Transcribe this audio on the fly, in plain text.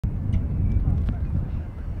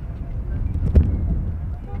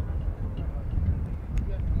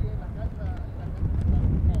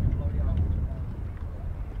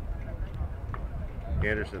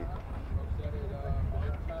Anderson.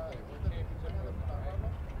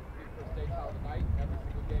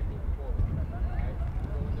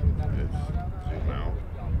 It's zoom out,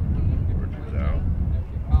 or zooms out,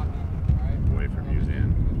 away from use in,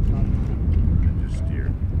 and just steer.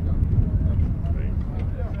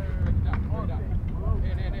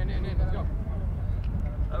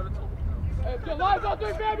 Hey, lines on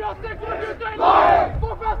 3, baby, on 6, 1, 2, 3, lines!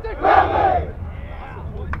 4, 5, 6, baby!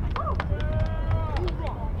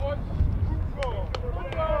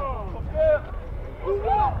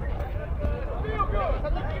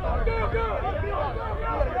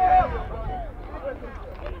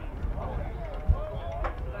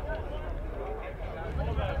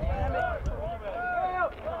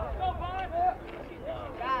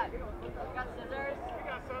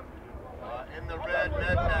 In the red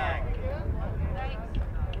bag.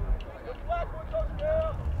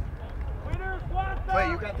 Clay,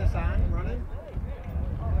 you got this on, running?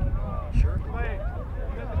 Sure. Clay,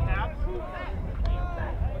 you got the cap?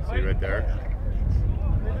 See right there?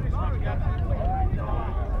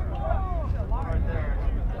 Right there.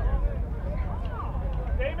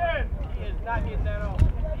 Damon! He is not getting that off.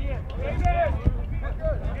 Damon!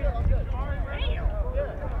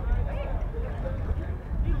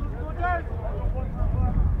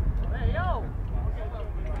 Hey, yo!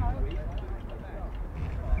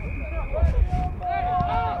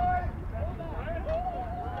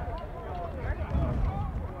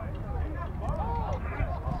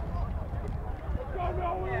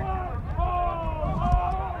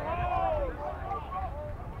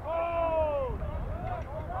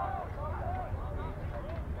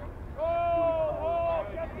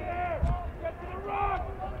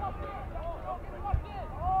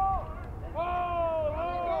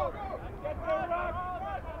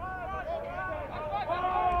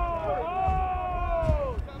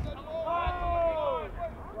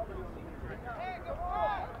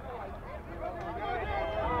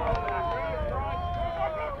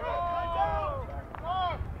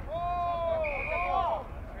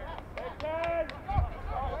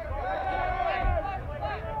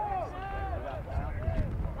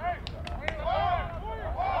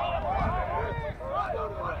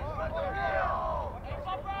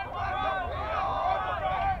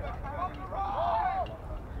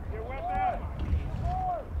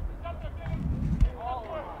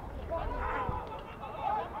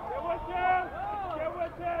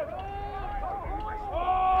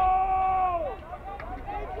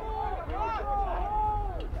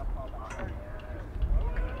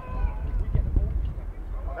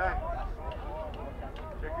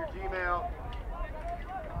 Check your Gmail.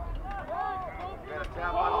 You gotta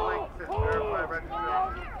tap on the link that says verify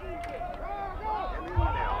registration. And the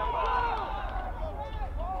email.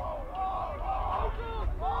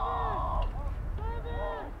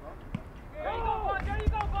 There you go, bud. There you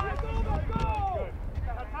go, bud. Let's go.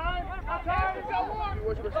 Time.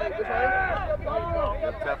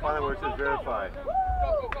 Tap on it where it says verify.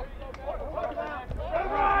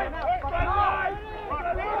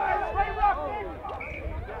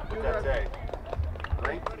 What's that say?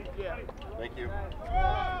 Link? Thank you.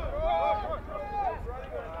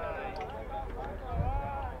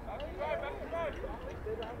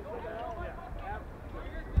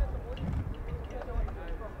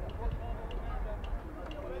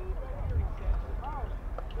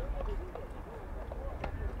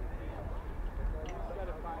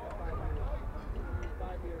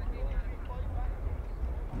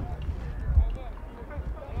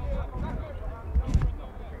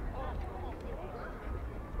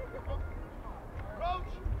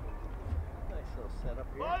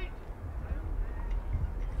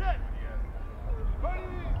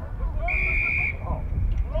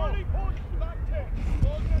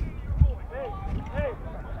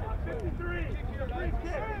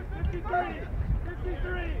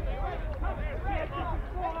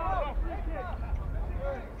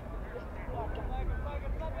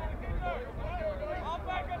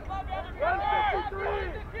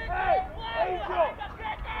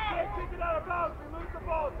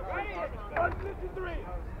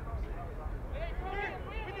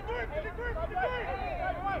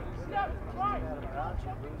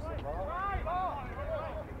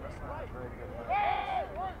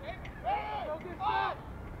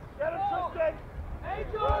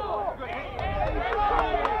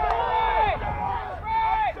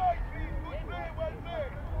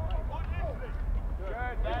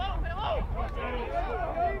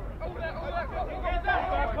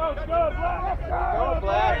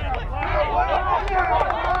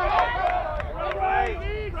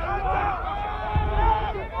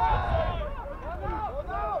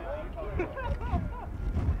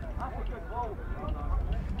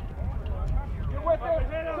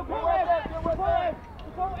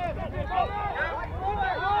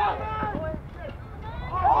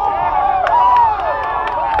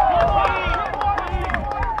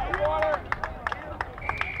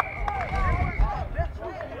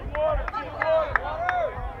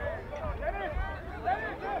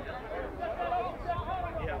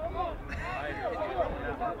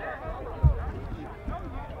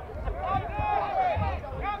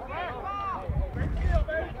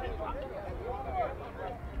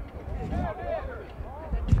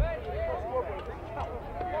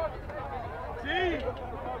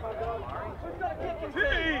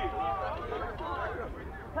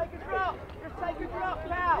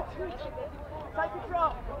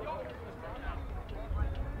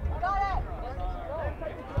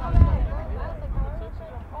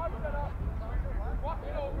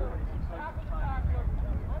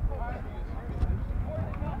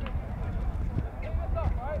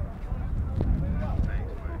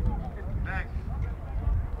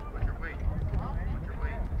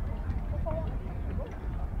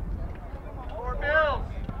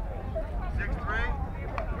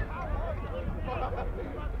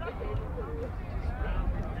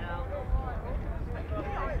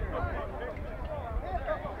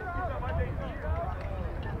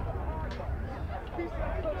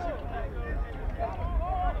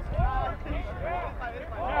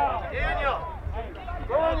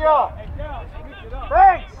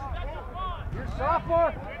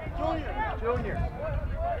 Sophomore. Junior.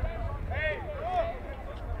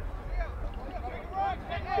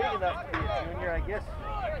 Big enough to be a junior, I guess.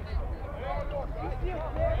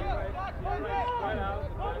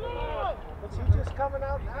 Was he just coming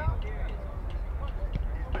out now? He's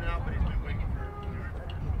been out, but he's been waiting for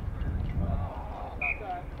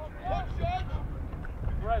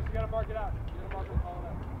Right, you gotta mark it out. You gotta mark it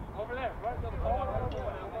out. Over there, right?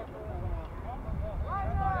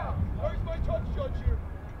 Where's my touch judge here?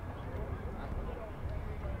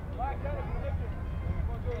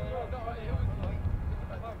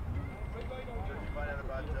 find out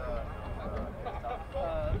about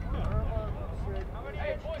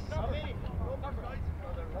Hey, boys, how many?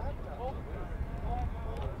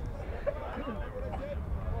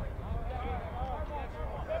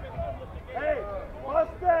 Hey,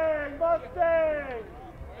 Mustang! Mustang!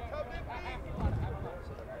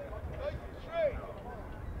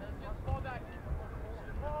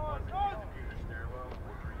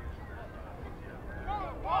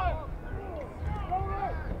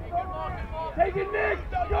 Take it, Nick!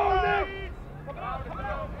 Go, Nick!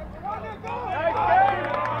 Nice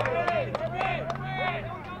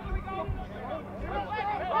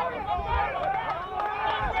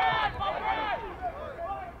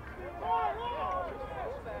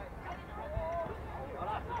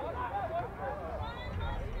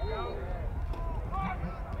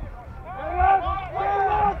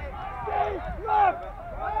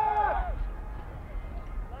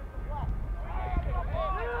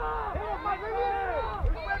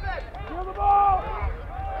Feel the ball!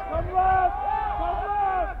 Come left! Come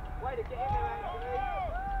left! Way to get in there,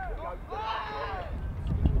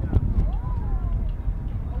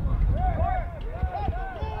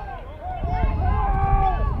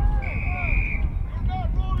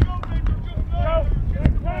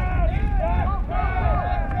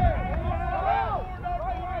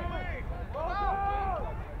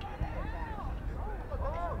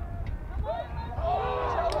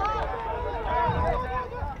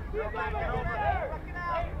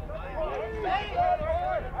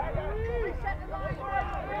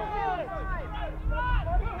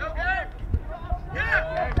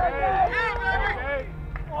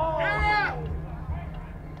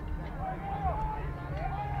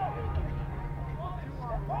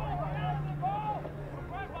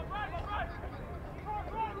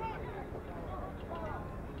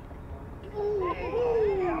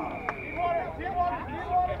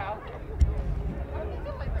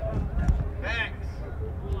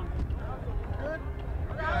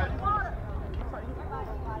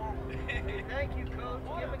 Thank you, Coach.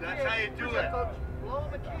 Give him a That's kiss. how you do it. Coach. Blow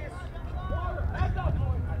him a kiss.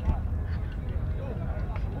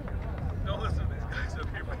 Don't listen to these guys up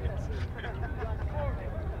here, man.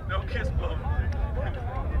 No kiss blowing.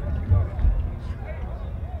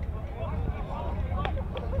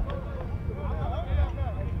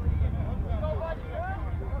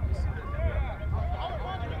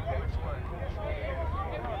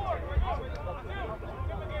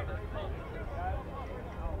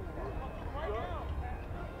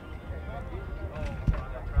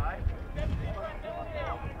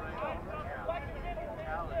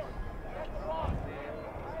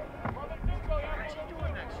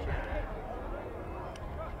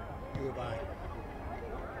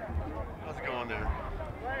 How's it going there?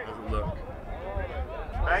 How's it look?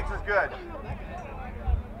 Banks is good.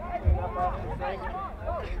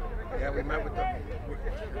 Yeah, we met with them.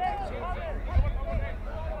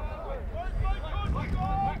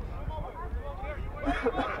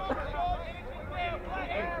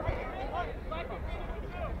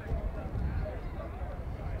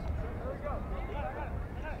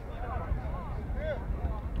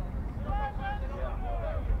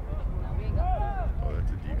 Oh,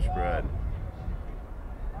 that's a deep spread.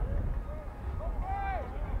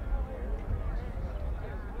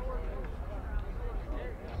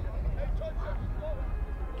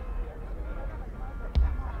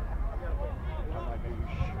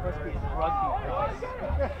 Must be rugby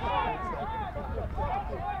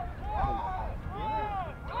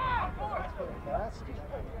guys.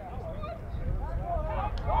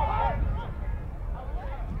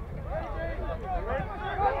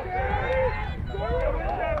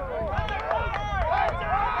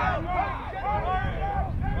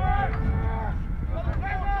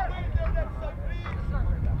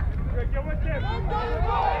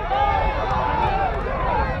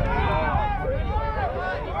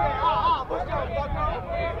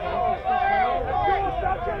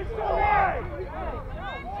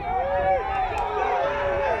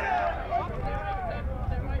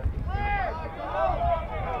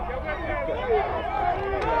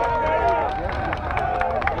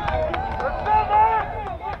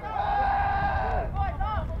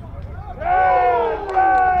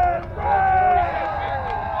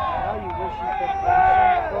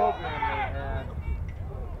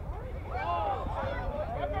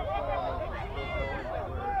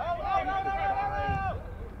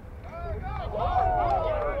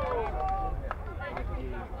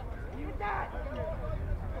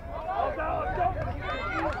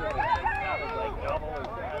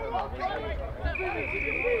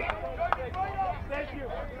 Thank you.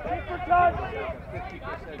 Keep for touch.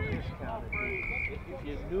 50% discount if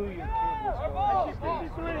you knew your kid was going.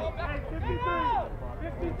 53. Hey, 53.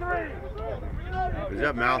 53. Is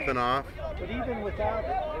that mouthing off? But even without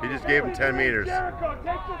it, He just gave him 10 meters. Jericho,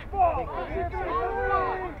 take this ball. 53.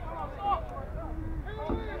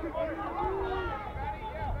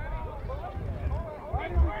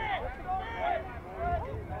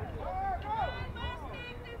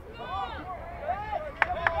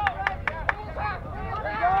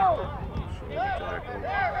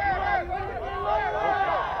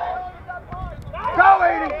 Go,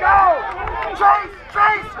 Aiden, go! Chase,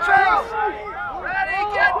 chase, chase! Freddie,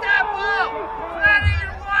 get that ball! Freddie,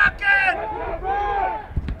 you're walking!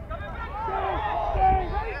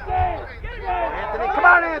 Anthony, come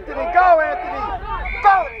on, Anthony, go, Anthony!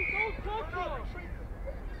 Go!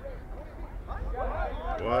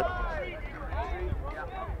 What?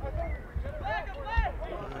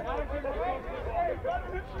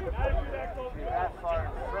 that far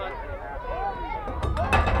in front.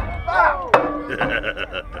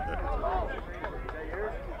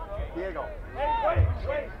 Diego.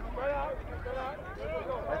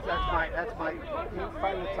 That's my. You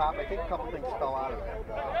find the top. I think a couple things fell out of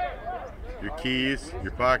that. Your keys,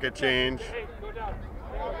 your pocket change.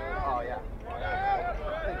 Oh yeah.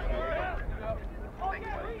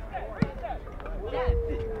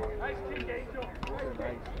 Nice kick, Angel.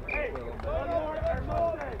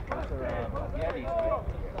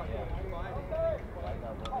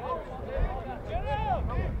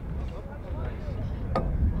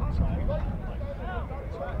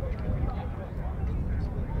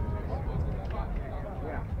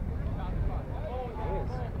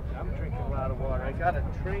 I'm drinking a lot of water. I got a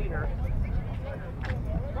trainer.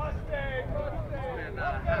 And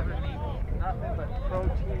haven't eaten nothing but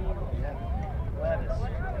protein and lettuce.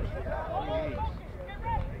 3 weeks.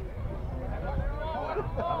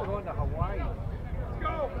 I'm going to Hawaii.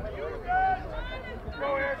 Go! Go,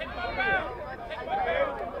 Eric!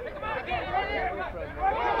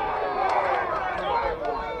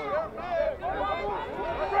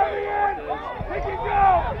 Take it, go!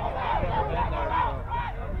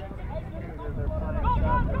 They're playing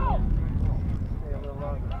soccer. Stay a little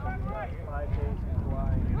longer. 5 days in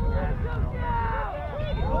Hawaii.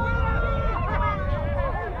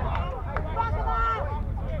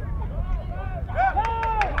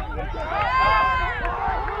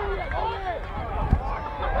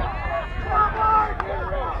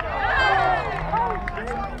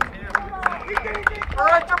 All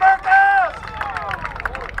right, Jamarcus!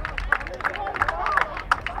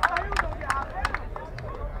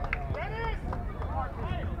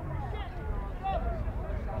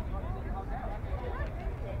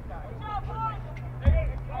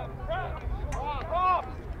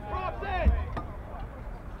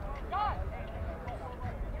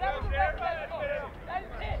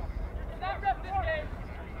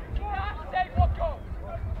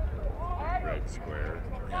 Red square.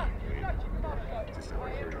 Just over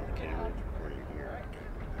here on the camera, recording here.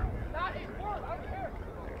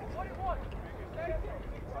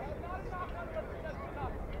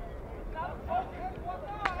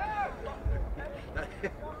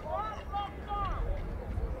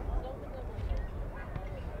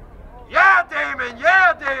 Yeah, Damon!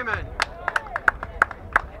 Yeah, Damon!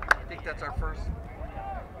 I think that's our first.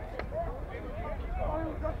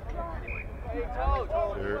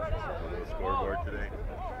 There, on the scoreboard today.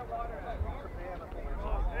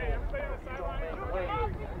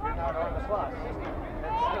 You're not on the bus.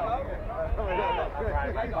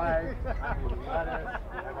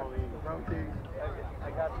 Protein. I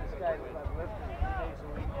got this guy that I'm lifting 3 days a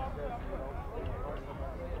week. He says,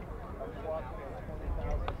 I'm walking at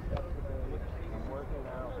 20,000 steps a day. I'm working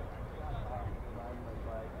out.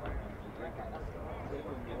 I'm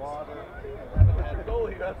drinking water.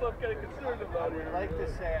 Goalie, that's what I'm getting concerned about I would like to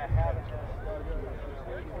say I haven't had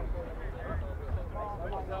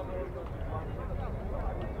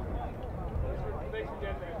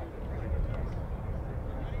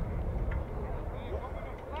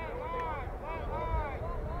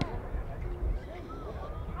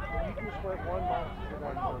You just went 1 month to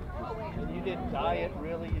 1 month. And you didn't diet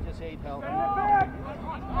really, you just ate healthy.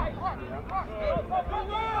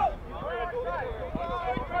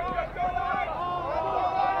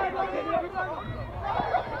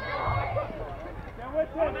 Get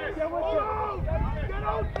with him! Get with him! Get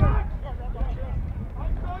on track!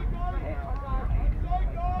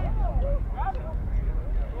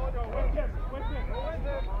 With him!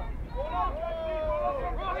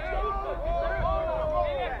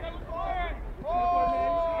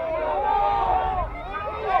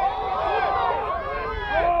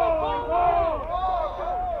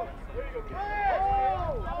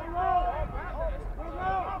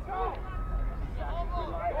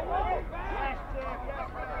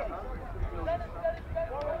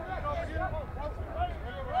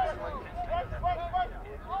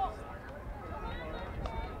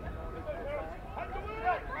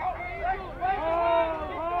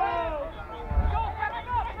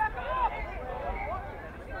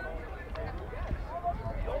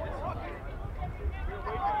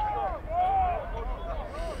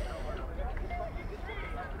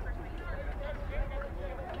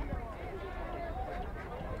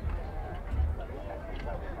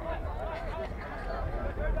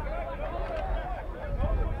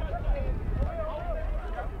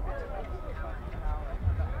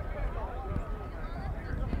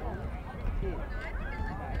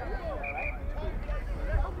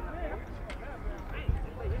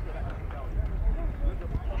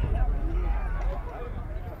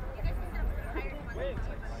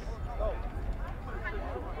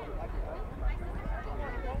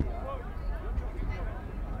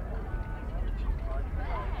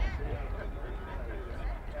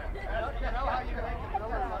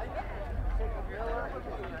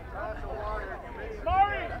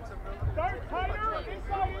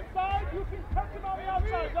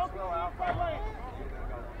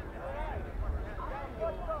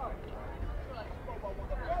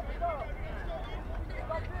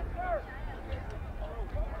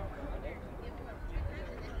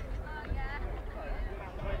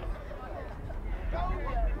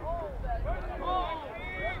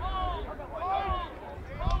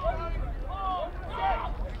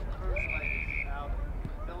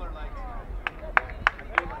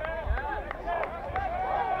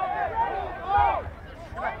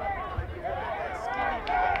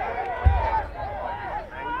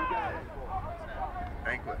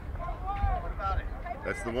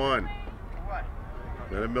 That's the one. What?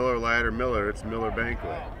 Not a Miller Lite or Miller, it's Miller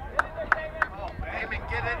Banquet. Oh, aim and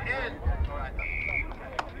get it in.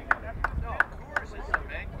 No, Coors is the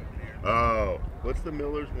banquet beer. Oh, what's the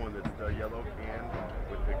Miller's one that's the yellow can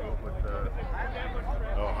with the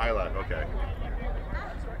oh, Highlight, okay.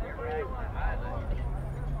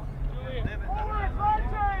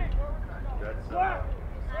 That's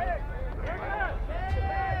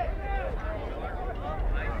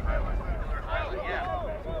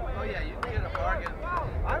yeah. Oh yeah, you can get a bargain.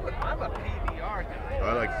 I'm a PBR guy. I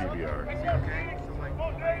like PBR. Okay, so like.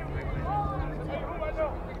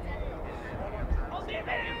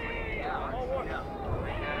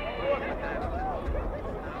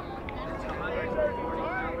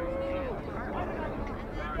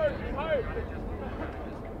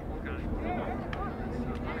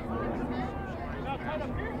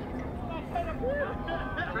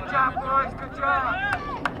 Good job, boys. Good job.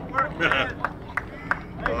 Work, man.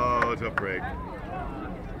 Oh, it's a break.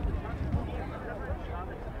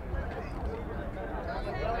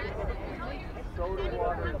 Soda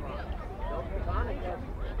water.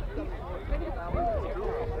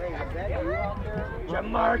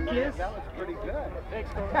 Jamarcus. That was pretty good.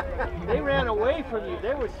 They ran away from you.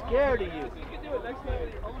 They were scared of you.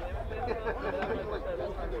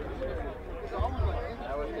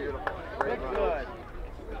 That was beautiful. Good.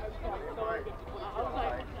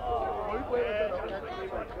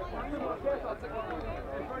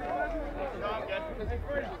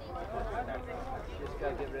 Just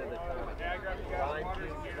gotta get rid of the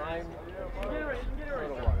lime.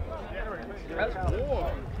 That's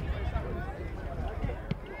cool.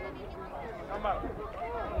 Come up.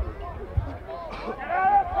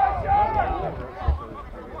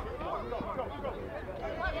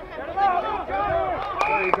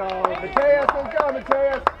 There you go. Mateus, let's go,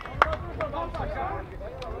 Mateus.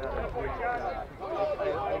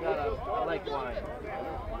 I like wine.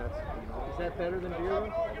 Is that better than beer?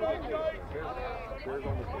 Beer's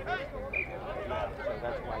almost better. So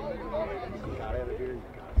that's why you gotta have a beer.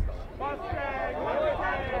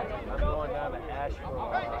 I'm going down to Asheville.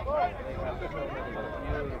 They have so many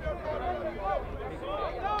beautiful.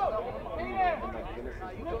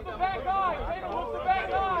 Move the back on! Move the back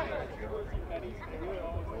on!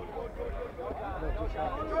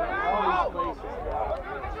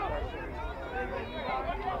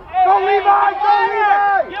 Go Levi! Go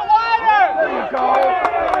Levi! Get wider! There you go!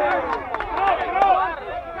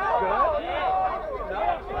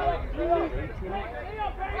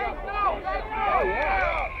 Oh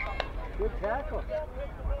yeah! Good tackle.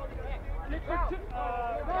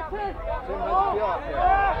 Tim, how'd you feel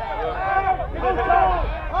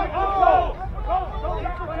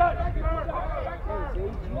out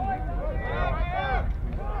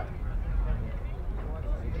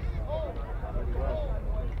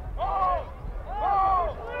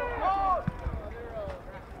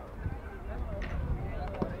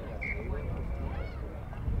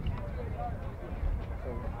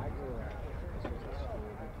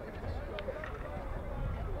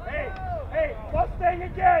Hey, Mustang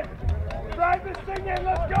again! Drive this thing in,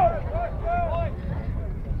 let's go!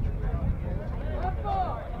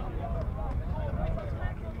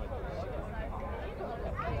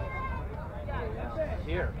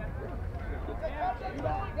 Here.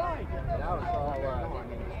 That was all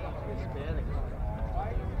Hispanic.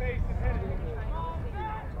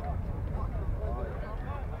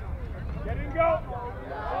 Get in, go!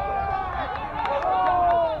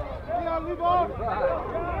 Leon, leave off!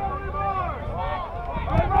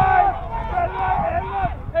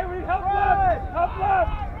 Hey, we help left! Help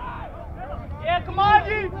left! Yeah, come on, G!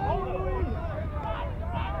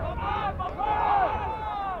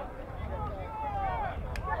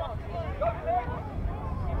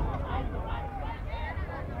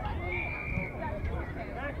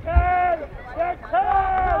 Backhand! Backhand!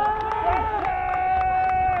 Backhand!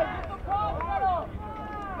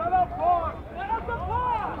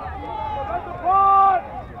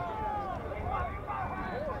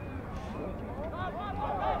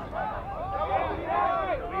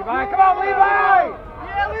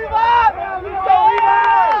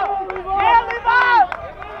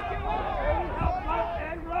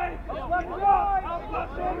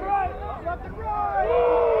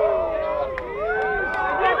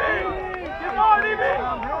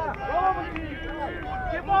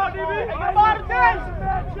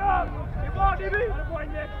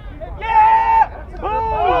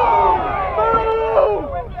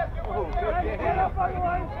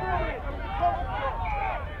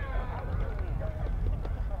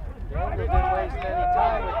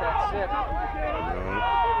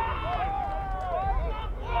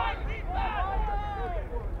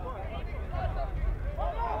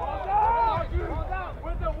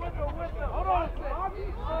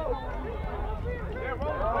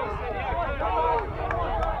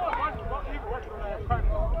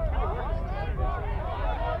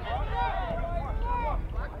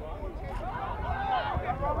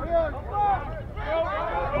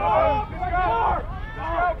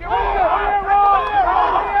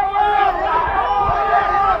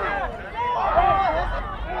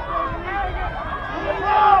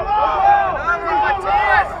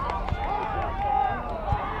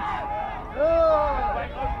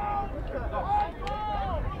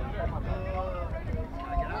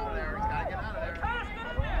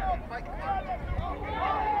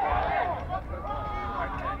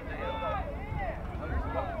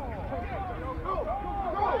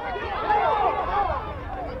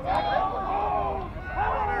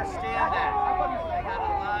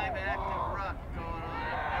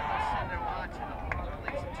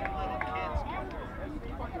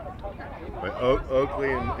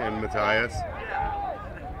 Oakley and Matthias.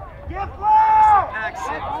 Get low! X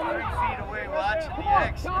sitting 3 feet away watching the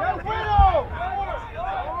X. Can I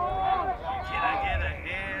get a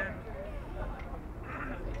hand?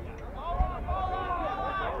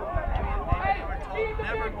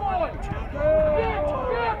 Never more than 2.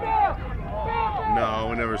 No,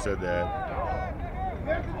 we never said that.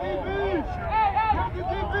 Get the DB! Get the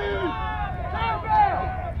DB!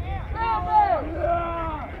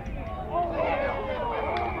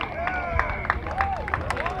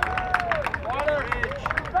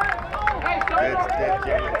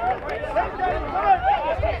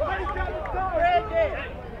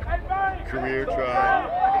 Career try.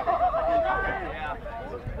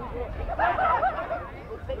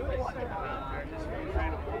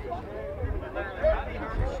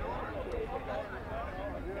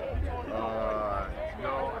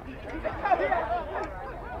 No.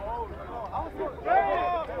 Play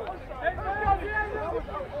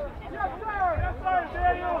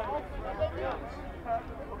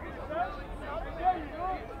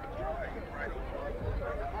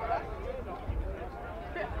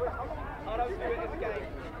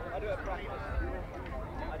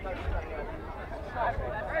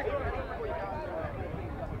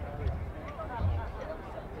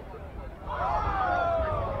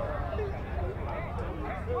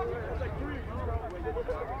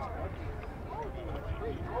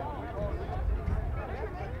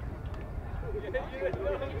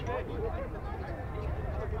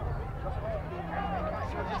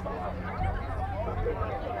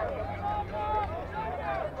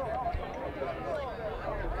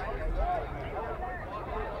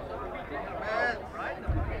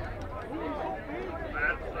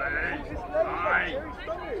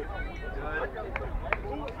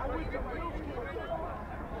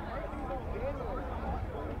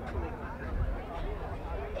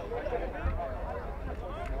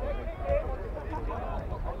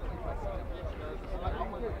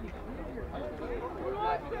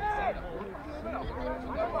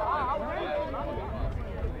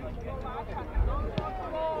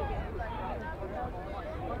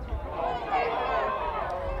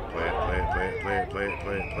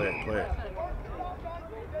it.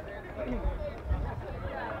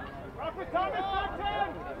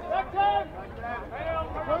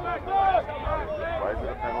 Why is it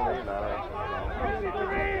a penalty? Not a...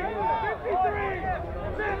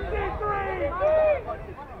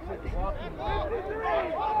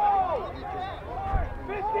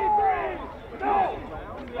 53! No!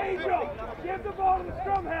 Angel! Give the ball to the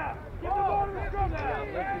scrum half! Give the ball to the scrum half!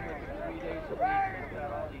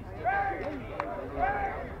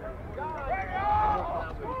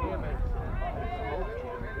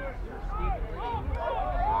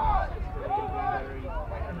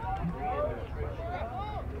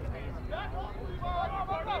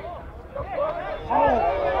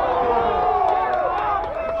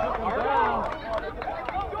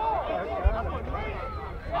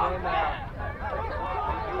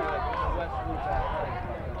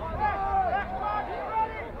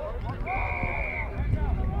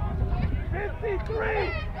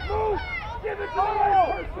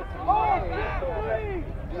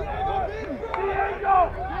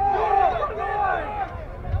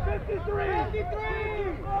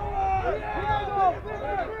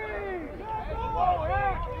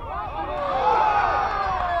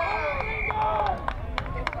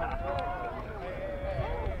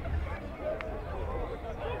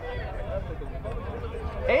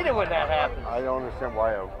 Hate it when that happens. I don't understand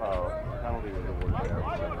why a penalty was awarded there.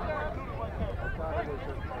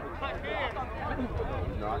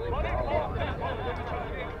 Knocked it down.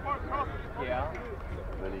 Yeah.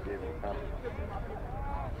 Then he gave him a penalty.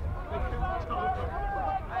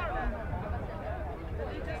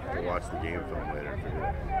 We'll watch the game film later and figure it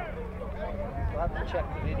out. We'll have to check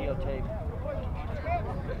the videotape.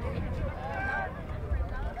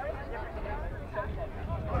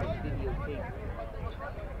 Videotape.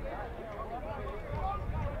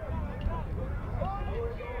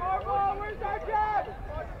 Where's our cat?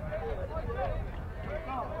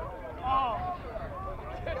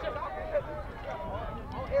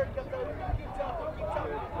 Here comes the keep up.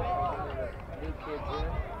 New kids in.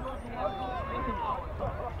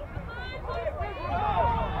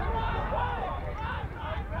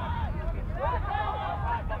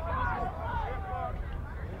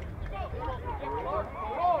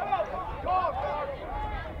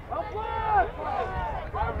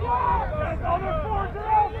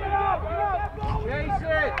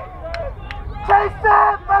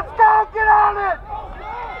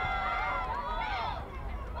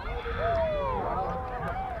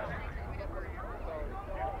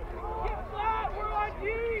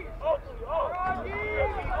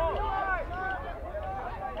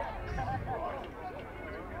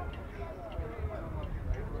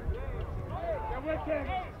 King.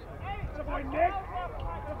 Good boy, Nick.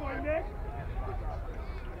 Good boy, Nick.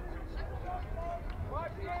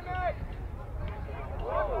 Watch teammate.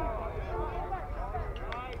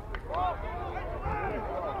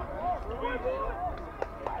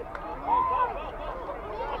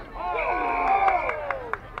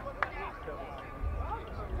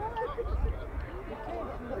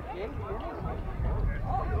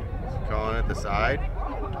 Calling it the side.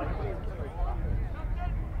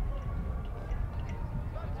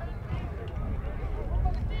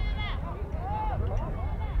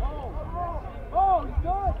 Oh, he's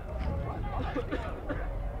good.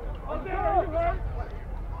 Oh, there, you hurt.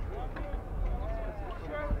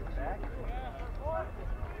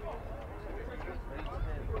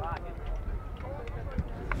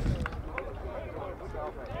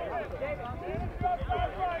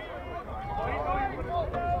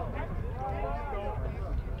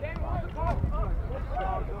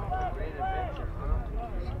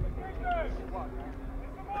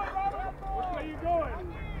 Which way you going?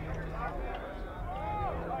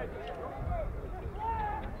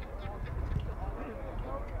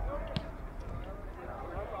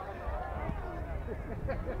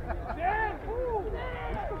 Dan! Woo!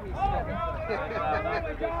 Oh, my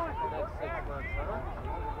God!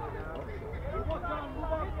 Move on, John,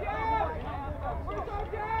 move on. Move on,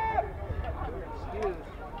 Dan!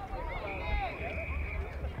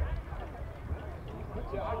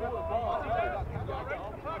 Yeah, I got the ball.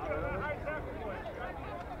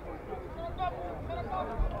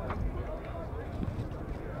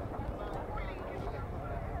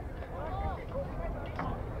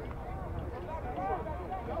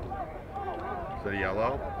 Is it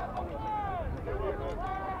yellow?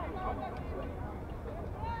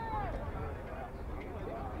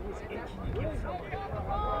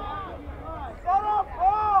 Set up,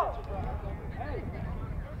 ball! Hey!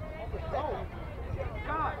 Oh!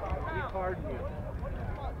 God! He pardoned you.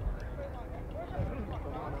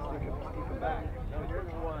 No, you're the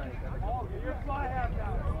one. Oh, get your fly half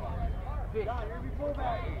down. John, you're going to be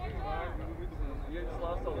fullback. You just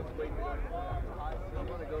lost all this weight. I'm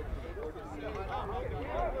going to go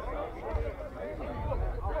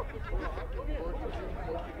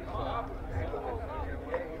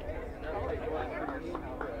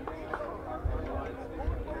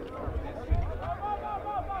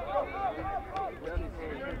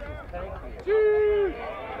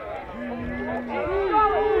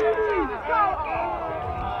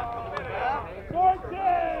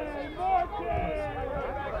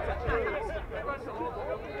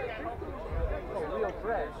for real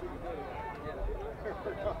fresh.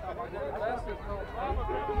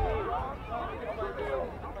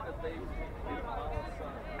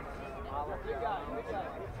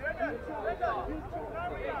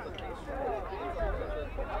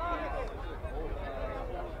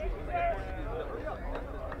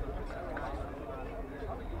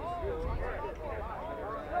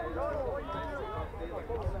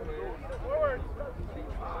 Forward!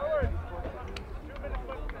 Forward!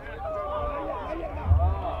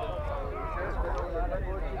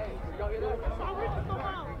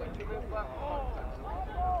 2 minutes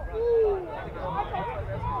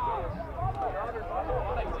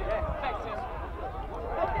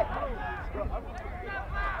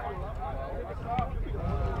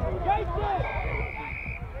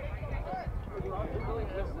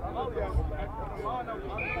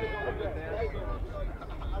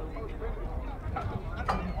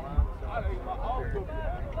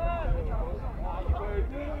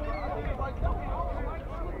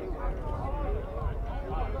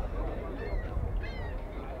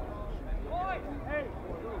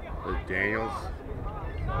There's Daniels.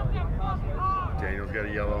 Daniels got a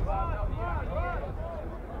yellow.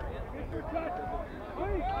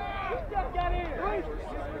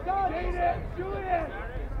 Julian!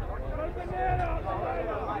 One banana on the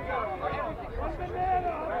lineup! One banana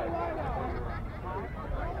on the lineup!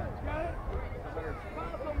 Got it?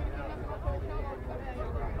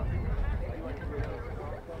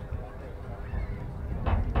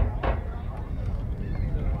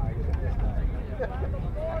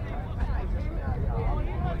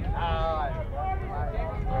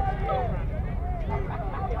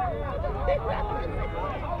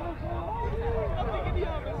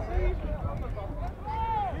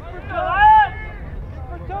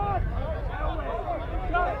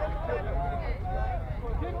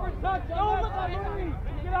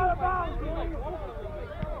 Get out of bounds, Louis!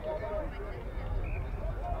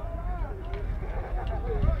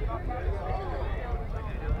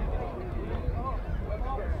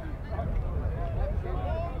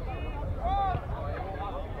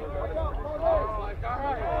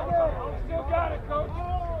 Still got it, coach.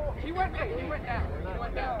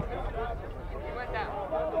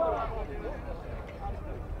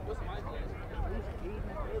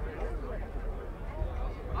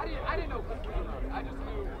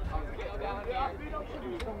 He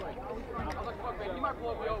might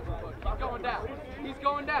blow me over, but he's going down. He's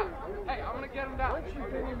going down. Hey, I'm going to get him down. Once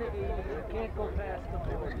you've been in the game, you can't go past the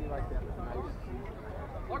penalty like that. It's nice.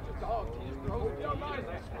 Watch your dog. He just throws it.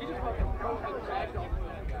 He just fucking throws it back on.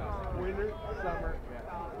 Winter, summer.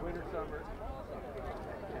 Winter, summer.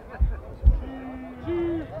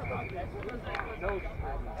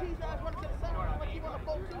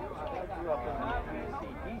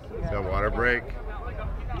 Is that water break?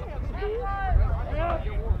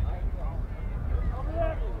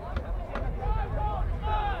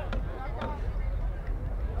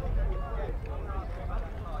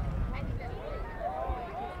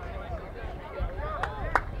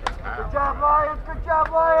 Good job, Lions. Good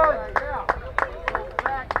job, Lions.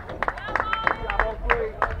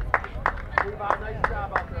 Nice job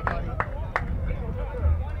out there, buddy.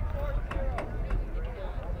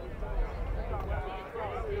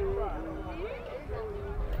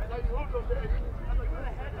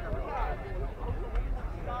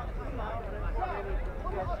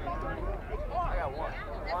 I got one.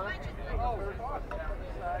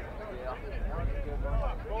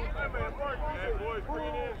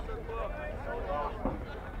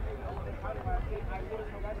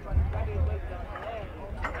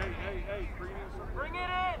 Hey, bring it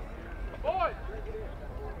in! Boys!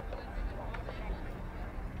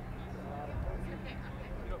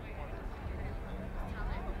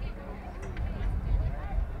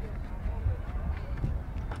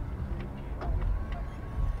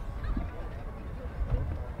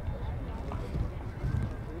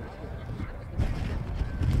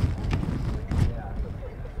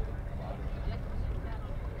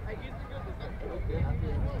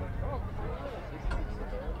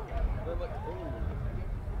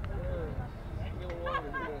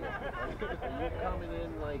 Are you coming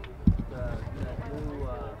in like that new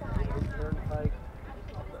turnpike?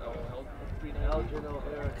 Elgin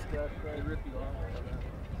O'Hare Express, right? Rip you off.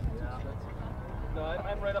 Yeah, that's. No,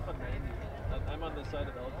 I'm right up on 90. I'm on the side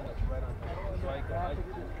of Elgin. That's right on. So I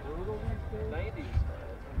 90s.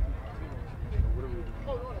 What are we doing?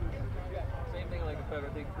 Same thing like if I were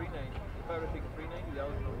to take 390. If I were to take 390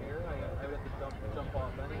 Elgin from here, I would have to jump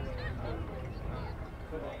off anyway.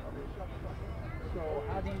 So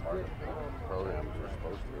how do you get Programs are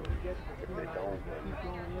supposed to. If they don't, then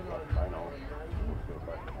I know. We'll see if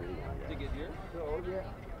I can treat them, I To guess. get here?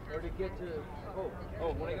 or to get to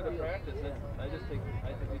Oh, when I go to practice, I just take,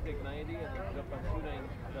 we take 90 and then jump on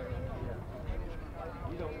 290.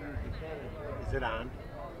 You don't use the cannon. Is it on?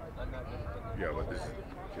 I'm not going to. Yeah, but this,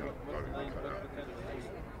 you know, What's probably the cut out.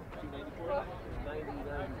 294? 90,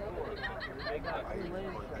 94. They got 2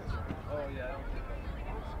 lanes. Oh, yeah.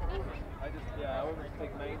 I always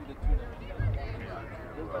take 90 to 290.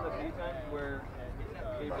 There's been a few times where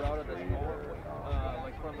they routed us more,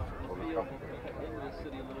 like from the field into the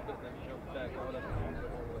city a little bit, then jump back out of it.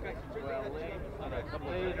 Well,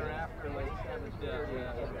 later after like 7:30.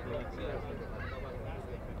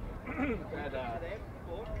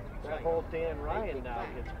 That whole Dan Ryan now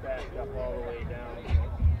gets backed up all the way down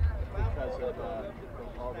because of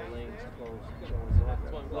all the lanes closed.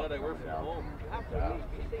 So I'm glad I work from home.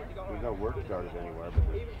 There's no work started anywhere, but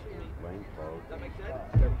the lane closed.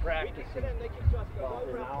 They're practicing. Well,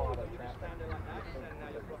 they're now out of practice.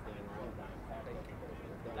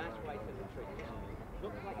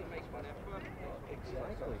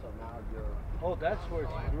 Exactly. So now you're. Oh, that's where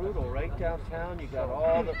it's brutal. Right downtown, you got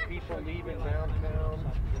all the people leaving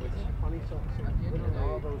downtown. It's funny, so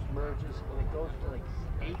all those merges, and it goes to like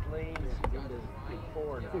 8 lanes into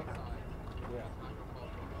 4 now. Yeah.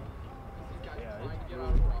 Yeah, it's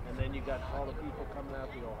brutal. And then you got all the people coming out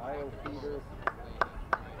the Ohio feeder.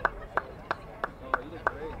 Oh, you did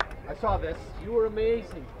great. I saw this. You were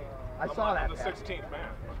amazing. I saw that. I'm the 16th man,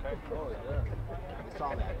 okay? Oh, yeah. I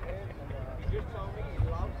saw that.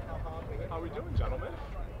 How are we doing, gentlemen?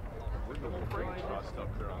 We're doing great trust up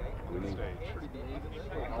there on the stage.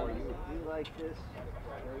 Oh, you like this?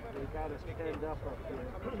 They got us penned up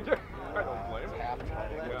here. I don't blame them.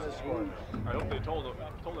 Yeah. I hope they told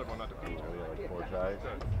everyone not to beat We you. had like 4 tries. I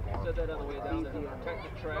said that on the way down there. Protect the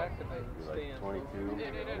track and I You're stay like in. 22.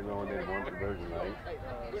 You're going in 1 conversion, right?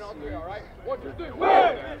 All right? 1, 2, 3,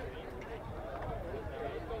 win!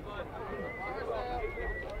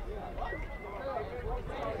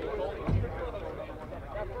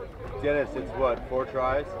 Dennis, it's what, 4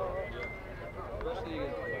 tries? Especially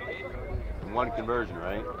And 1 conversion,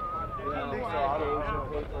 right?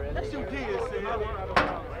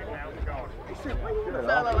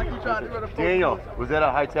 Daniel, was that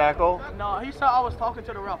a high tackle? No, he said I was talking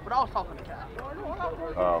to the ref, but I was talking to Cal.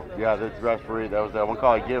 Oh, yeah, that's referee. That was that one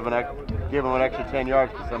call. Give him an extra 10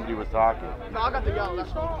 yards because somebody was talking. No, I got the yellow.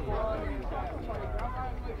 That's all.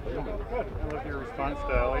 I love your response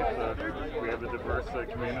to Ellie. We have a diverse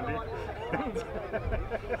community.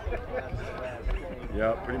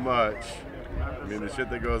 Yeah, pretty much. I mean, the shit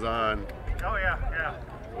that goes on. Oh yeah, yeah.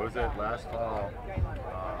 What was that last fall?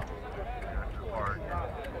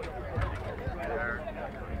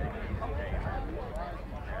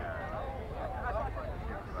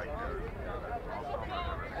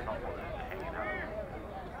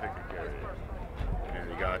 And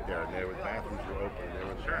he got there, and the bathrooms were open, and they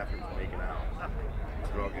were in the bathrooms making out.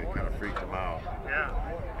 So it kind of freaked them out. Yeah.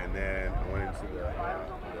 And then I went into the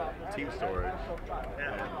team storage,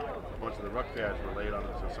 and a bunch of the ruck pads were laid on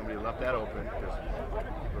it, so somebody left that open because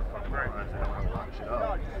we're fucking morons, they don't want to lock shit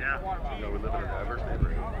up. Yeah. You know, we live in an Everest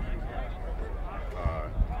neighborhood.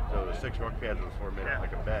 So the 6 ruck pads was for made up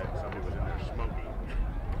like a bed, and somebody was in there smoking.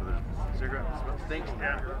 So there's cigarette stinks in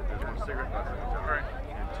there. There's 1 cigarette butt and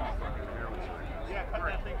 2 fucking heroin cigarettes.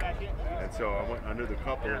 And so I went under the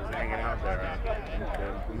couple that was hanging out there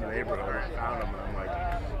in the neighborhood. I found them, and I'm like,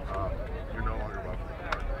 you're no longer welcome to the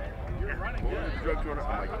park. What was the drug order?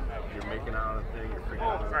 I'm like, you're making out a thing, you're freaking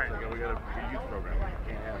out. Like, we got a youth program.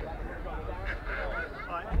 You can't have it.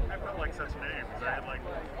 I felt like such an aim because I had like,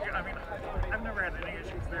 I mean, I've never had any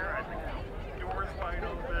issues there. I think doors wide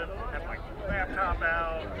open, had my laptop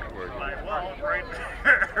out, my wallet right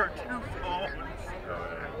there, 2 phones.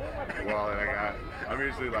 Well, and I'm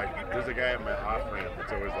usually like, there's a guy at my off ramp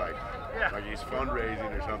that's always like he's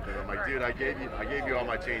fundraising or something. I'm like, dude, I gave you all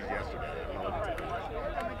my change yesterday. I don't know what to tell you.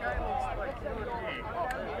 And the guy looks like you and me.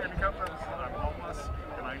 And he comes up and says, I'm homeless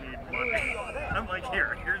and I need money. I'm like,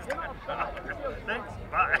 here's $10. Thanks,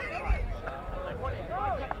 bye.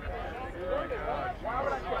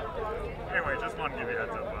 Anyway, just wanted to give you a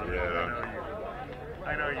heads up on it. Yeah. I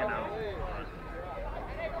know you know.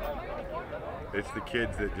 It's the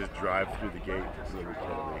kids that just drive through the gate that's really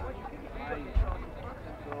killing me.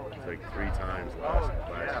 It's like 3 times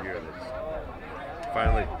last year. That's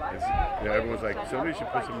finally, everyone's like, somebody should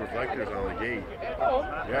put some reflectors on the gate.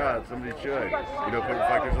 Yeah, somebody should. You know, put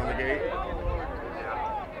reflectors on the gate.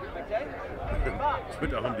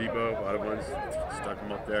 Went to Home Depot, bought ones, stuck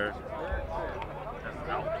them up there.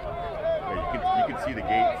 Yeah, you can see the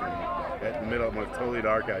gate from at the middle when it's totally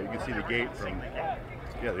dark out. You can see the gate from.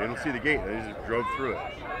 Yeah, they don't see the gate. They just drove through it.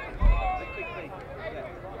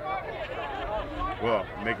 Well,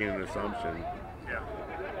 making an assumption. Yeah.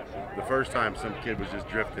 The first time, some kid was just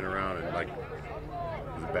drifting around and like it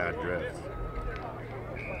was a bad drift.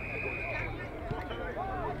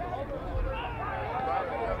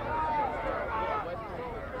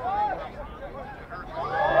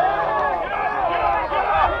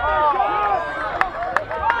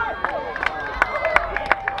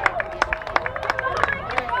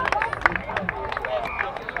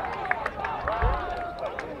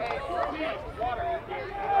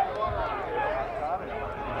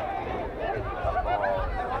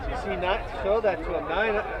 Show that to him.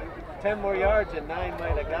 10 more yards and 9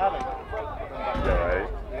 might have got him. Right?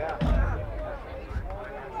 Yeah.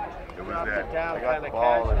 It was that. Down, I got the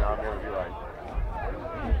ball and I'm going to be like.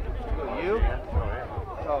 Who, you?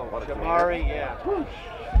 Oh, Jamari, yeah. He's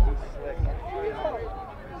slick.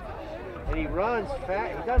 And he runs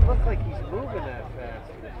fast. He doesn't look like he's moving that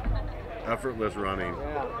fast. Effortless running.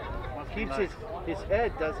 Yeah. Keeps his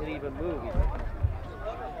head doesn't even move. He's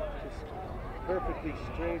just perfectly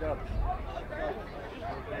straight up.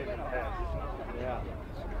 Yeah.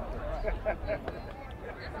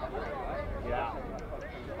 Yeah.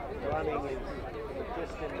 Running is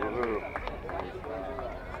distant.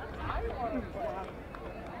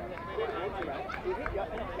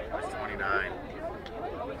 That's 29.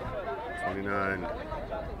 29.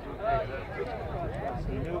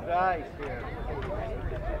 Some new guys here.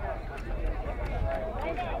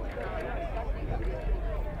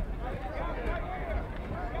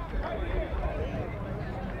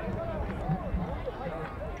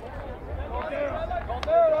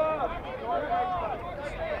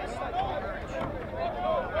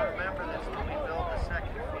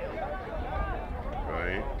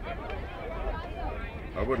 Right.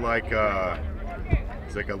 I would like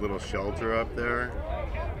it's like a little shelter up there.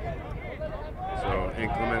 So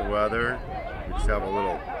inclement weather, we just have a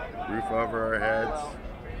little roof over our heads.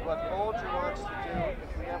 What Bolger wants to do,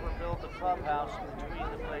 if we ever build the clubhouse between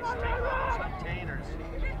the place, take all those containers,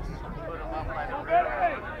 put them up by the river,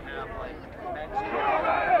 and have like benches.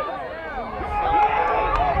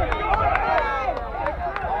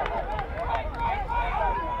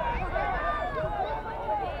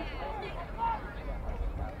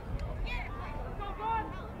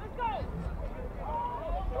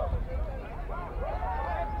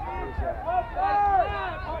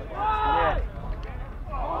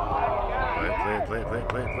 Play it.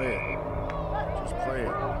 Just play it.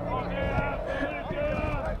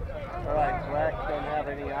 All right, Black don't have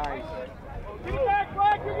any eyes. Get it back,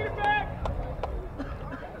 Black! You get it back!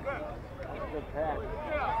 Good pass.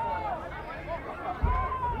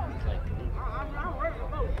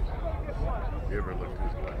 You ever looked at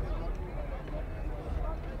his glasses?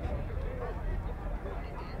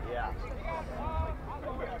 Yeah.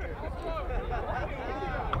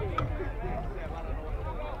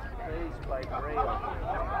 Praised by RiL.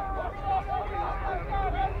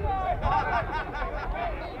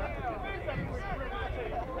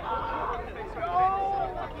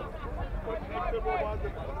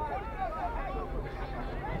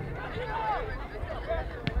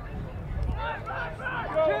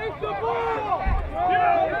 Chase the ball!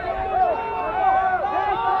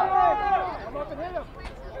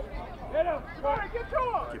 Hit him! Get to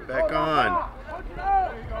him! Get back on.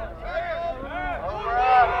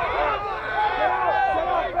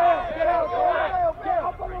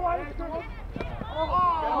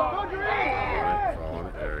 Fall on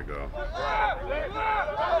it. There we go.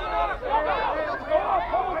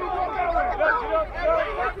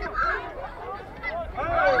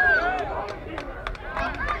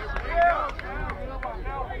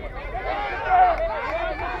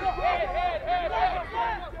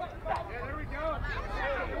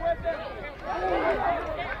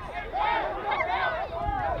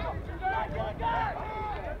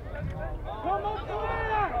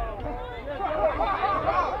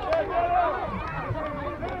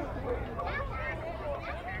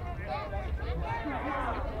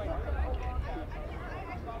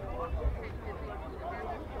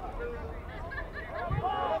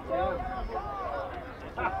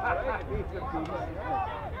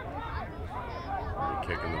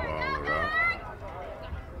 Kicking the ball on the rock.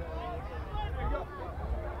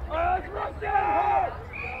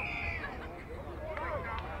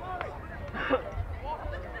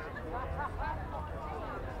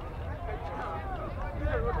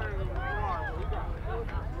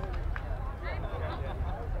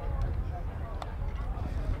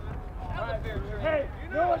 Hey, you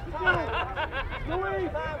know what to do! Louis!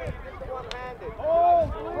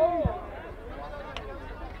 Oh!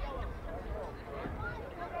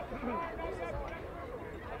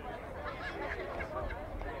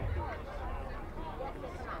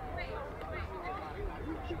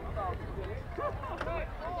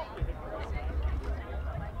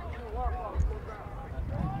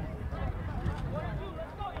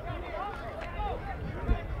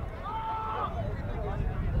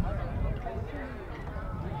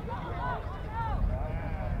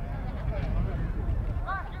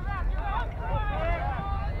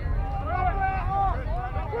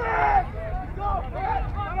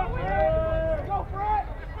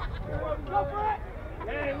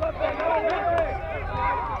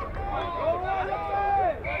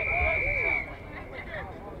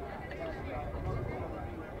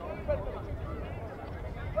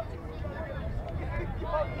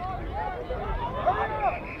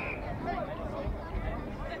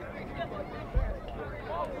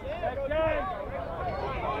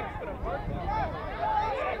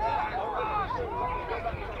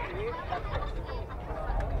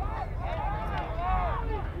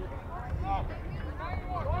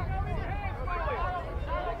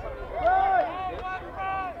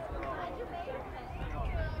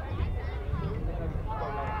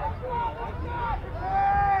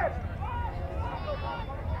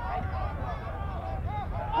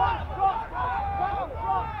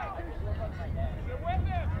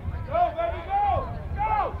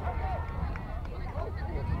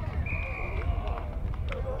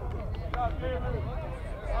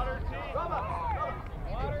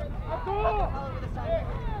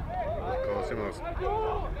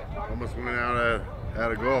 Almost went out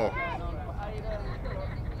of goal.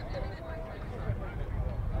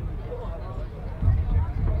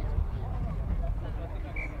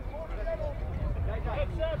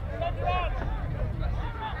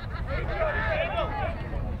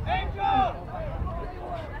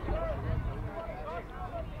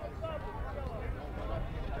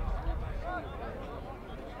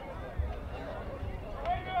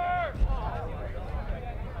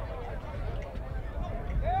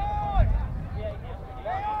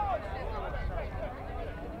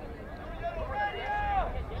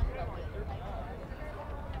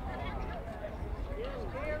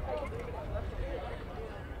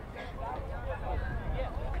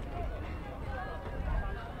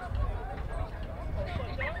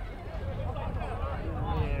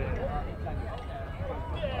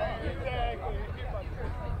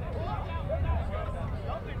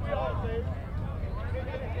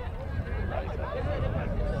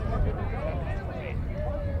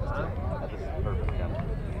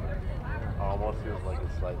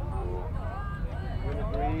 cool. In the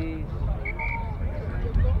breeze.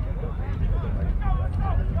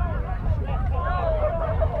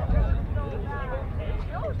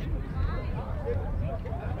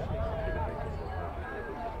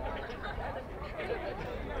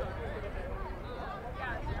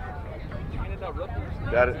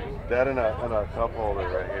 That and a cup holder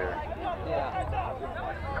right here. Yeah.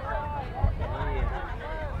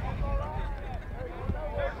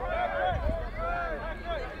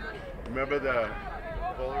 Remember the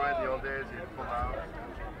Polaroid the old days? You pull out,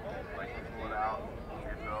 like you pull it out,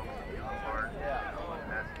 you film the other part,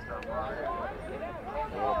 messy stuff on it.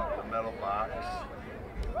 The metal box.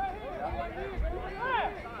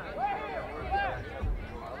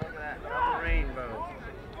 Look at that double rainbow.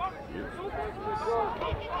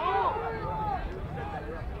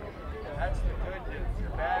 That's the good news. The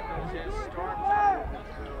bad news is storms are moving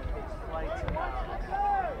through and these flights are out.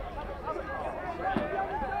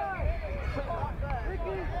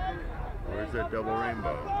 Where's that double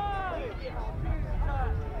rainbow?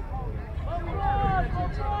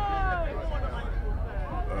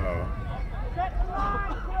 Oh.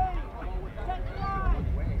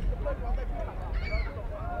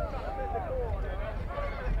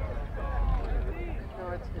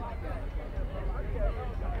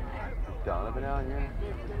 Donovan out here?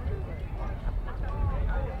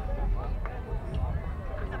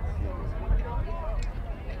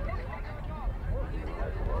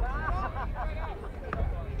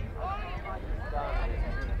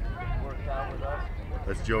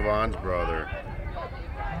 That's Jovan's brother.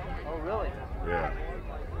 Oh, really? Yeah.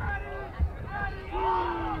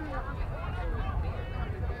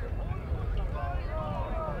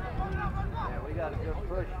 Yeah, we got a good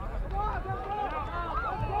push.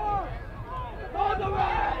 I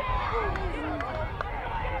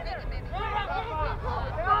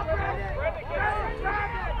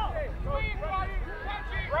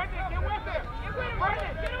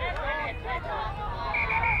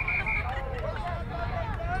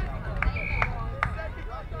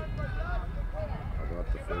got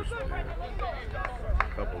the first one there. A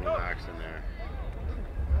couple of knocks in there.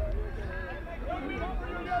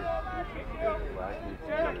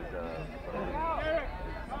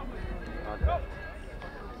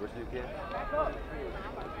 What's your kid?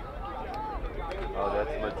 Oh,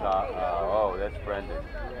 that's Mata. Oh, that's Brendan.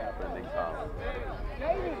 Brendan Collins.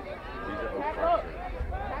 He's an Oak Cruncher.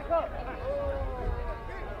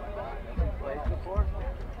 Played before?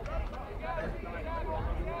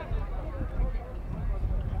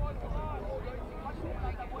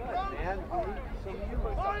 Man, we need some youth.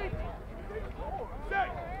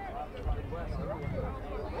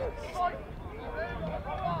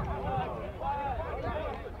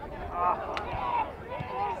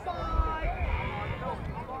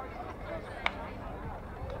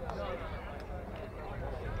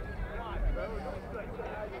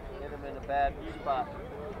 Hit him in a bad spot.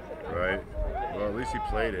 Right. Well, at least he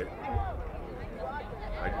played it.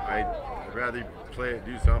 I'd rather play it,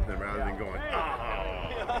 do something rather than going, oh.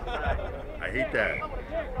 I hate that.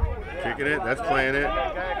 Kicking it, that's playing it.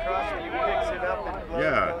 That guy across from you picks it up and blows,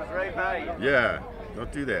 goes right by you. Yeah.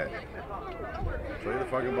 Don't do that. Play the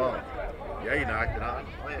fucking ball. Yeah, you knocked it on.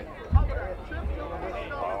 Play it.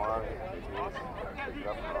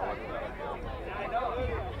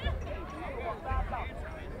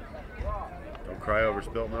 Don't cry over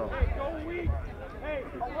spilt milk.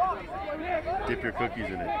 Dip your cookies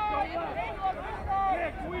in it.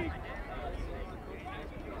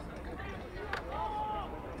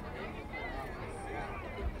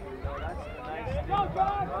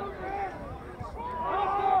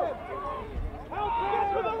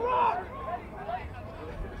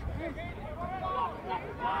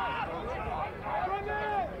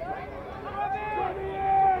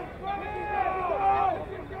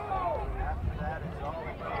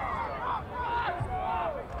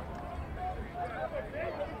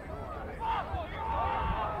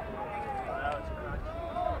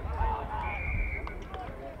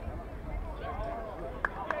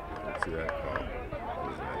 Let's see that call.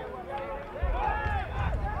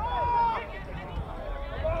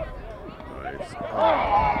 What is that? Nice.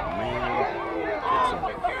 Oh, man. Get some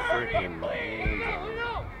freaking hands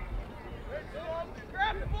on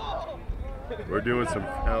it. We're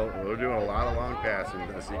doing a lot of long passing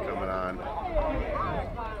I see coming on.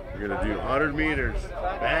 We're gonna do 100 meters,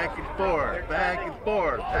 back and forth,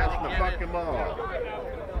 passing the fucking ball.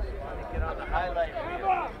 Get on the highlight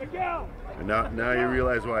reel. And now you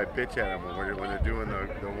realize why I pitch at them when they're doing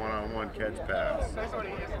the one-on-one catch pass.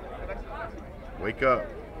 Wake up.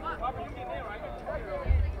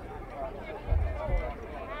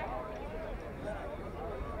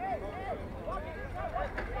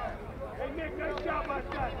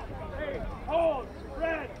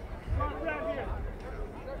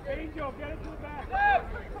 Angel, get it to the back.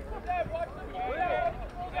 Watch the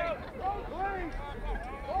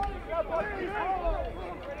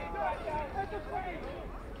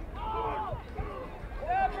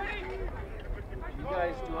You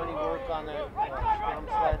guys do any work on that scrum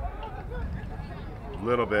sled? A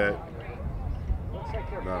little bit. Looks like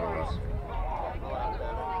they're Not a lot. a lot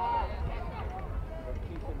better.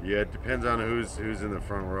 Yeah, it depends on who's in the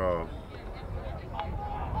front row.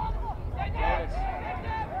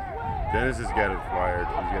 Dennis has got it wired.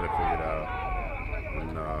 He's got it figured out.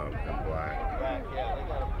 And black. Yeah, they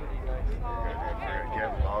got a pretty nice.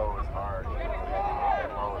 Getting low is hard.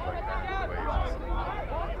 Getting low is like that.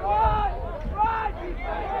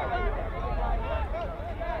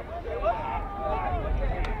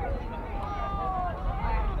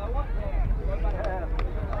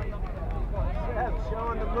 Sam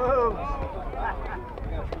showing the moves.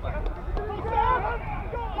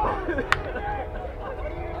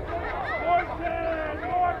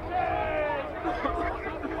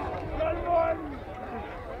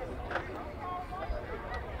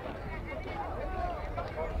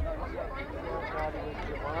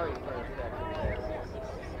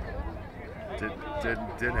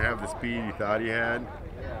 Didn't have the speed he thought he had.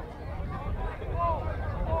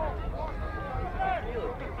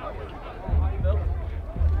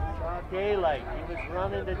 Saw daylight. He was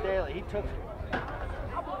running to daylight. He took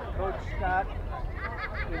Coach Scott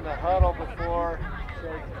in the huddle before.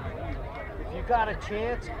 Said, "If you got a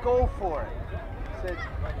chance, go for it." He said,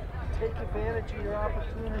 "Take advantage of your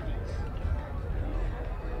opportunities."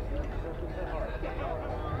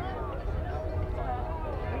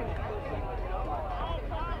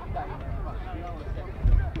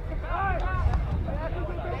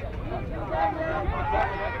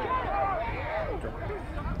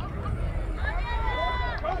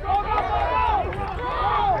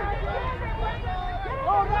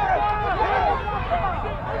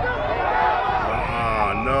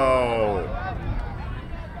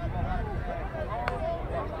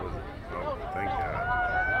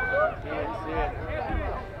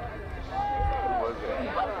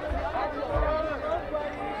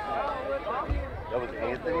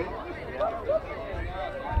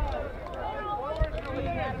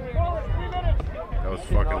 That was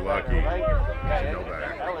fucking lucky. Right? Should know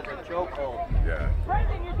better. That was a chokehold. Yeah.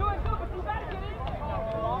 Brendan, you're doing good, but you gotta get in.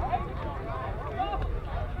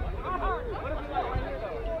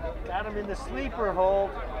 Got him in the sleeper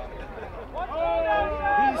hold.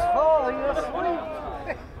 He's falling asleep.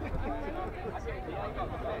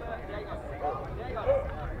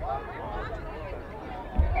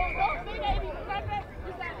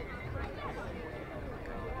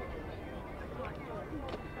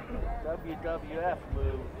 WWF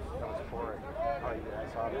move. That was for it. Oh, yeah, I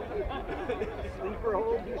saw that. Sleeper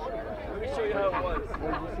hold. Let me show you how it was.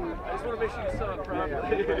 I just want to make sure you saw it properly.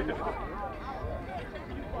 It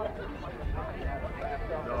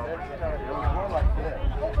was more like this.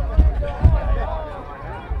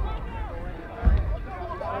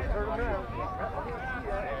 Turn around.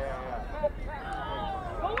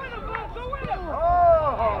 Go with him, Bob, go with him!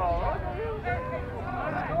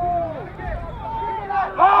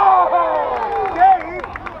 Oh! Dave!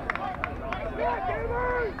 Yeah,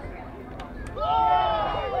 gamers!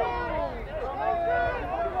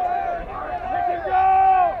 Pick and go!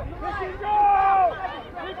 Pick and go!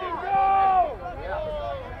 Pick and go!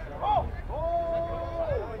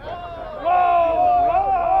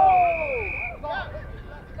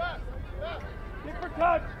 Kick for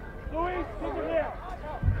touch! Luis, kick it here!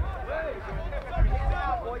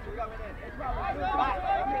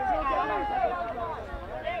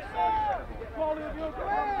 Quality of your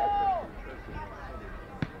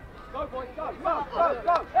go, boys, go, go, go,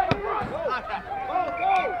 go! Hey, go,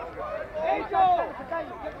 go! Angel!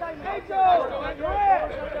 Angel! You're in!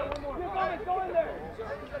 You got it, go in there!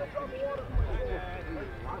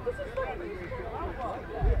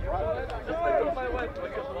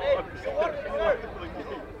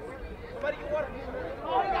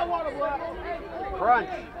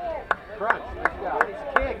 Crunch. Crunch. Let's go.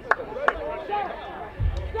 Kick.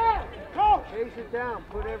 Chase it down.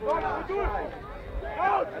 Put everyone outside.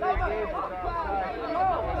 I think Dave was outside.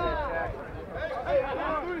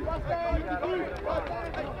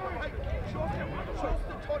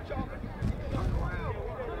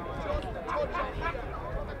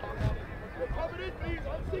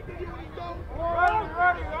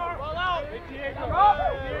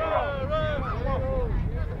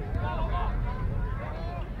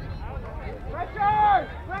 Pressure!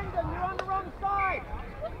 Brendan, you're on the wrong side!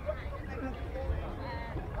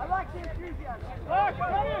 I like the enthusiasm. Look,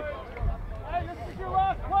 ready? Hey, this is your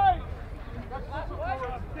last play.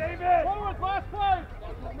 David!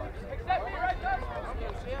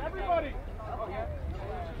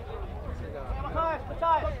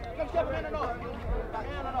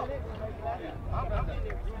 Yeah,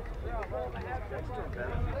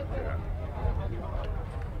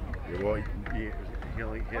 well, he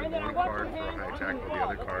only hit one card for a high tackle. The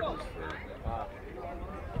other card was for.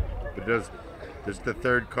 But does the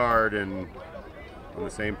third card and on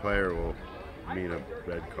the same player will mean a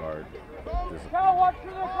red card? Cal, watch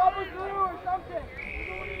for the rubber through or something.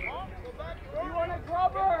 You want a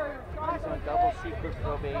rubber? He's on double secret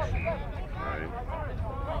probation. Right.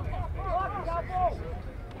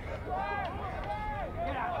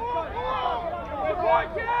 Good boy,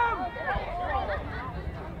 Kim!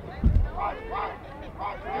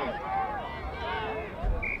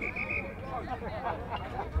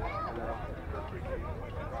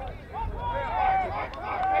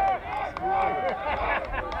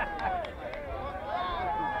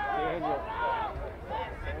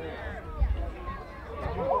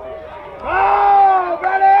 Oh,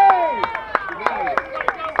 ready!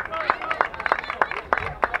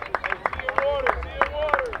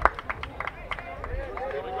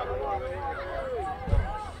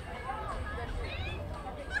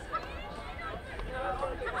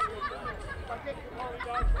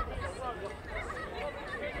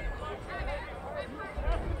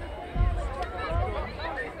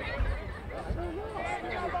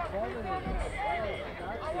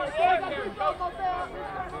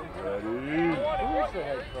 Who's the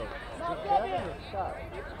head coach? Is it Kevin or Scott?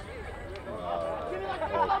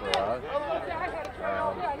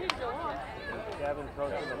 Is Kevin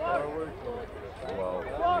coaching the forwards? Well,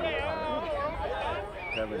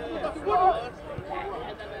 Kevin.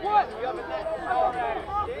 What?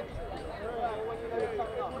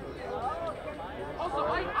 Also, I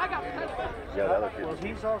got Yeah, the other kid. Well,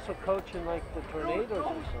 he's also coaching like the Tornadoes or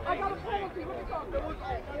something. I got a penalty.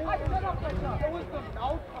 I set up like that. It was the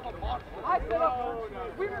mouth of a box. I set up.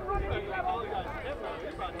 We've been running with that all day.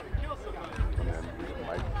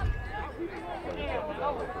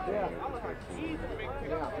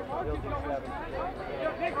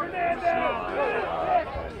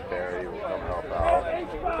 Barry will come help out.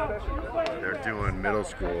 They're doing middle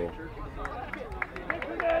school.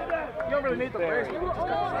 You don't really need the brace. You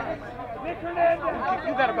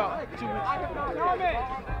got about 2 weeks.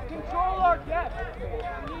 Control our depth.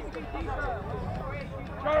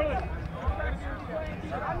 Charlie.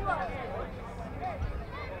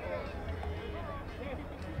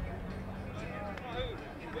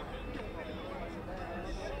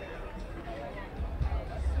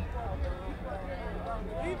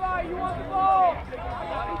 Levi, you want the ball?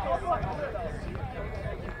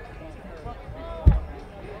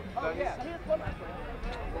 Oh, yeah.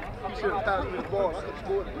 You should have passed me the ball. I could have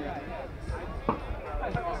scored it.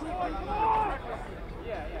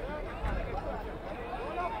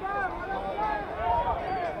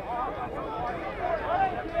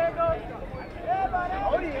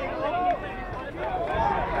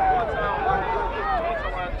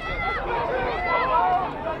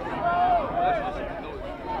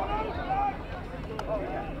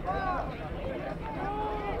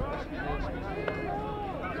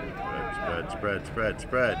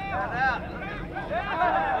 Spread.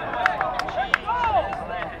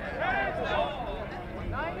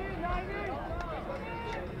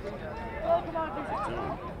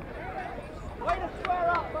 Way to square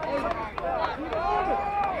up,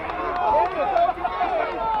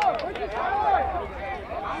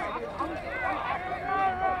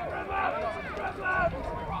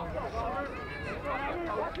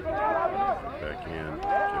 Back in.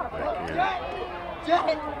 Get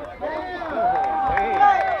back in.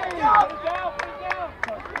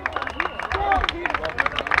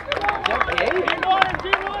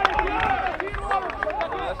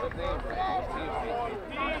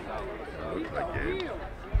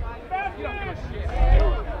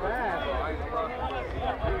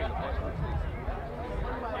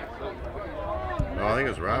 No, I think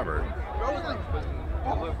it's Robert.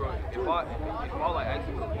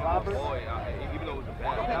 Robert? Even though it was a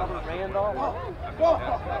bad Robert Randolph?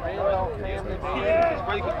 Randolph family man.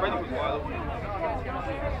 Because Freddie was wide open.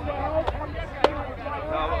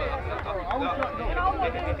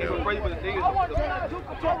 No, Freddie, but the thing is,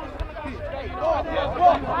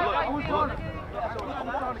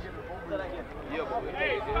 yeah, but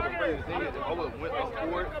the thing is, I would have went up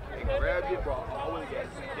for it and grabbed it, bro. I would have got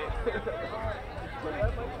sick.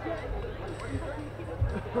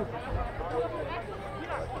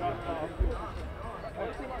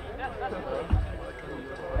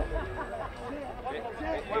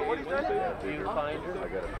 Do you find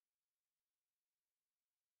her?